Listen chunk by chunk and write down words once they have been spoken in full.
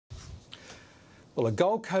Well, a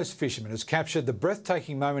Gold Coast fisherman has captured the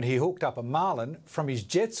breathtaking moment he hooked up a marlin from his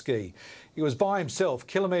jet ski. He was by himself,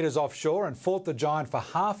 kilometres offshore, and fought the giant for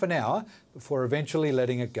half an hour before eventually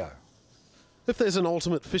letting it go. If there's an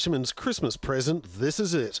ultimate fisherman's Christmas present, this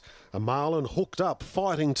is it. A marlin hooked up,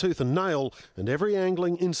 fighting tooth and nail, and every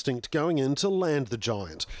angling instinct going in to land the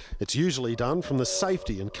giant. It's usually done from the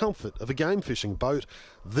safety and comfort of a game fishing boat.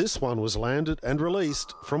 This one was landed and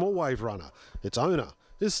released from a wave runner. Its owner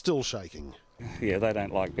is still shaking. Yeah, they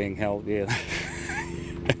don't like being held, yeah.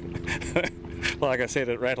 Like I said,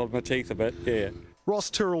 it rattled my teeth a bit, yeah.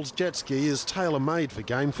 Ross Tyrrell's jet ski is tailor-made for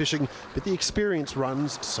game fishing, but the experience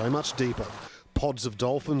runs so much deeper. Pods of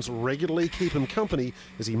dolphins regularly keep him company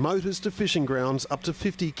as he motors to fishing grounds up to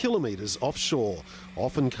 50 kilometres offshore.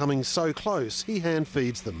 Often coming so close, he hand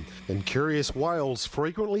feeds them. And curious whales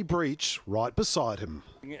frequently breach right beside him.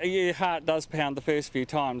 Your heart does pound the first few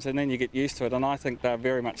times and then you get used to it, and I think they're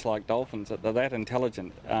very much like dolphins, that they're that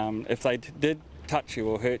intelligent. If they did touch you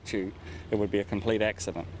or hurt you, it would be a complete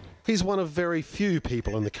accident. He's one of very few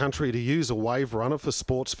people in the country to use a wave runner for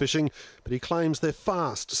sports fishing, but he claims they're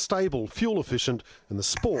fast, stable, fuel efficient, and the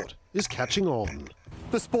sport is catching on.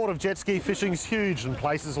 The sport of jet ski fishing is huge in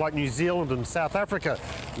places like New Zealand and South Africa.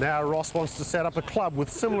 Now Ross wants to set up a club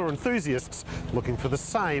with similar enthusiasts looking for the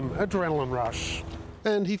same adrenaline rush.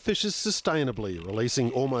 And he fishes sustainably,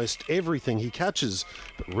 releasing almost everything he catches,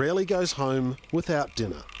 but rarely goes home without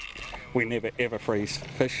dinner. We never ever freeze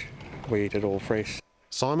fish, we eat it all fresh.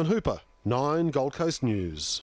 Simon Hooper, 9 Gold Coast News.